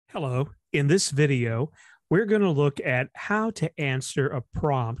Hello. In this video, we're going to look at how to answer a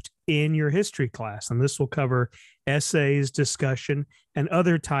prompt in your history class. And this will cover essays, discussion, and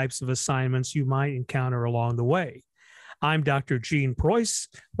other types of assignments you might encounter along the way. I'm Dr. Gene Preuss.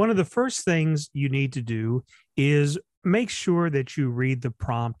 One of the first things you need to do is make sure that you read the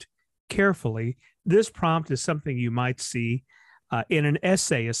prompt carefully. This prompt is something you might see in an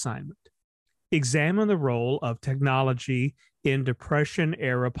essay assignment. Examine the role of technology in Depression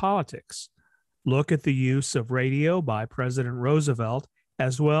era politics. Look at the use of radio by President Roosevelt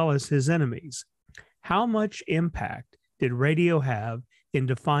as well as his enemies. How much impact did radio have in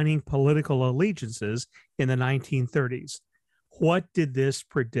defining political allegiances in the 1930s? What did this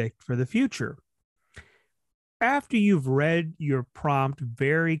predict for the future? After you've read your prompt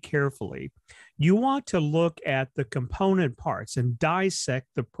very carefully, you want to look at the component parts and dissect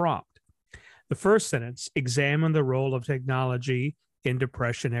the prompt. The first sentence, examine the role of technology in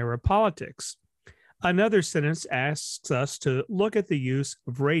Depression era politics. Another sentence asks us to look at the use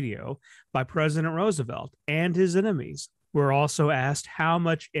of radio by President Roosevelt and his enemies. We're also asked how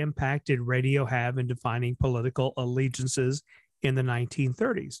much impact did radio have in defining political allegiances in the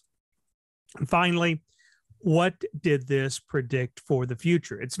 1930s? And finally, what did this predict for the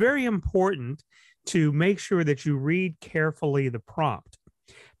future? It's very important to make sure that you read carefully the prompt,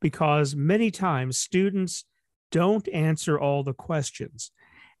 because many times students don't answer all the questions.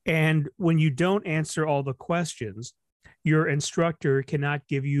 And when you don't answer all the questions, your instructor cannot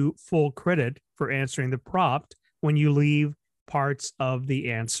give you full credit for answering the prompt when you leave parts of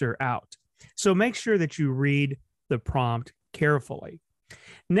the answer out. So make sure that you read the prompt carefully.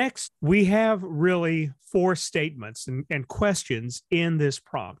 Next, we have really four statements and questions in this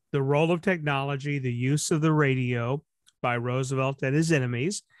prompt: the role of technology, the use of the radio by Roosevelt and his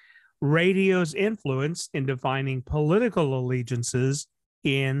enemies, radio's influence in defining political allegiances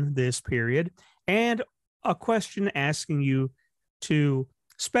in this period, and a question asking you to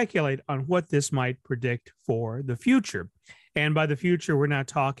speculate on what this might predict for the future. And by the future, we're not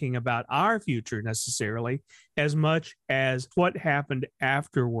talking about our future necessarily as much as what happened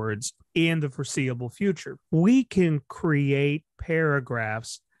afterwards in the foreseeable future. We can create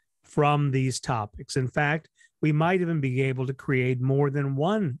paragraphs from these topics. In fact, we might even be able to create more than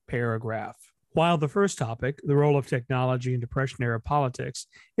one paragraph. While the first topic, the role of technology in Depression era politics,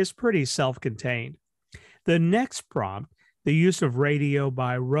 is pretty self-contained. The next prompt, the use of radio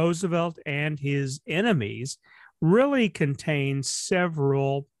by Roosevelt and his enemies, really contains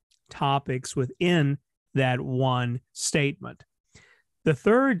several topics within that one statement. The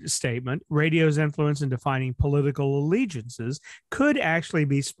third statement, radio's influence in defining political allegiances, could actually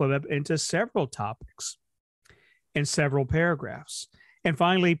be split up into several topics in several paragraphs. And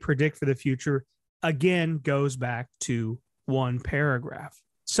finally, predict for the future again goes back to one paragraph.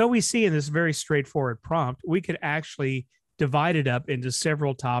 So we see in this very straightforward prompt, we could actually divide it up into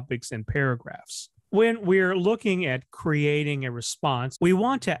several topics and paragraphs. When we're looking at creating a response, we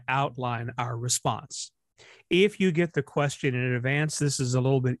want to outline our response. If you get the question in advance, this is a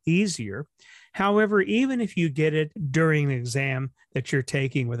little bit easier. However, even if you get it during an exam that you're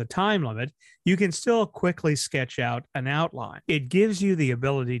taking with a time limit, you can still quickly sketch out an outline. It gives you the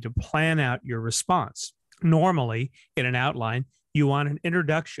ability to plan out your response. Normally, in an outline, you want an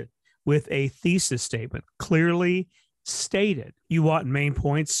introduction with a thesis statement clearly stated. You want main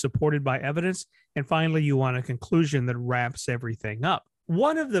points supported by evidence. And finally, you want a conclusion that wraps everything up.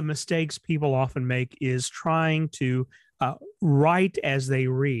 One of the mistakes people often make is trying to write as they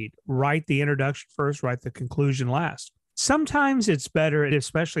read. Write the introduction first, write the conclusion last. Sometimes it's better,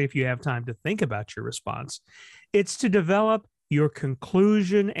 especially if you have time to think about your response, it's to develop your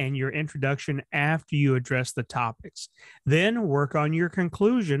conclusion and your introduction after you address the topics. Then work on your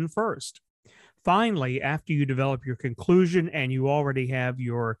conclusion first. Finally, after you develop your conclusion and you already have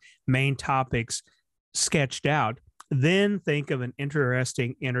your main topics sketched out, then think of an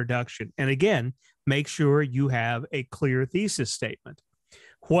interesting introduction. And again, make sure you have a clear thesis statement.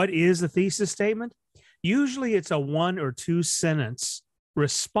 What is a thesis statement? Usually it's a 1 or 2 sentence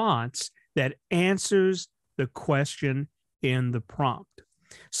response that answers the question in the prompt.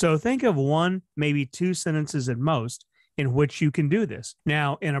 So think of 1, maybe 2 sentences at most in which you can do this.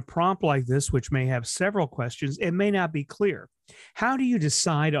 Now, in a prompt like this, which may have several questions, it may not be clear. How do you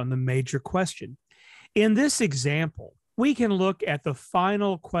decide on the major question? In this example, we can look at the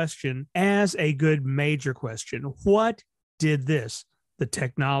final question as a good major question. What did this, the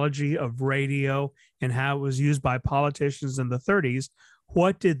technology of radio and how it was used by politicians in the 30s,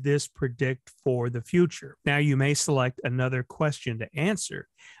 what did this predict for the future? Now, you may select another question to answer,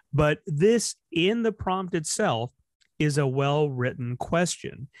 but this in the prompt itself is a well-written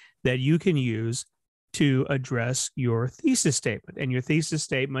question that you can use to address your thesis statement. And your thesis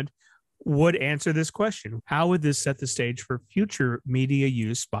statement would answer this question: how would this set the stage for future media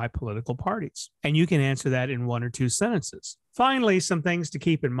use by political parties? And you can answer that in 1 or 2 sentences. Finally, some things to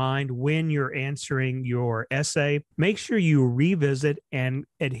keep in mind when you're answering your essay: make sure you revisit and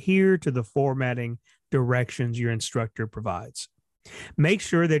adhere to the formatting directions your instructor provides. Make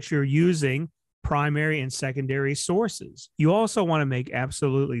sure that you're using primary and secondary sources. You also want to make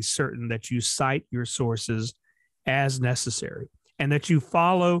absolutely certain that you cite your sources as necessary, and that you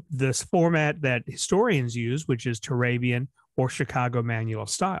follow this format that historians use, which is Turabian or Chicago Manual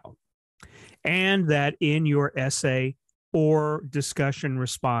style. And that in your essay or discussion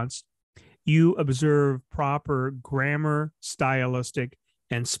response, you observe proper grammar, stylistic,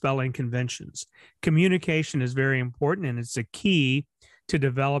 and spelling conventions. Communication is very important, and it's a key to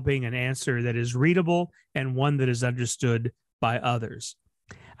developing an answer that is readable and one that is understood by others.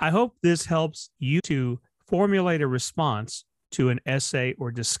 I hope this helps you to formulate a response to an essay or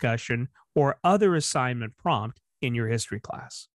discussion or other assignment prompt in your history class.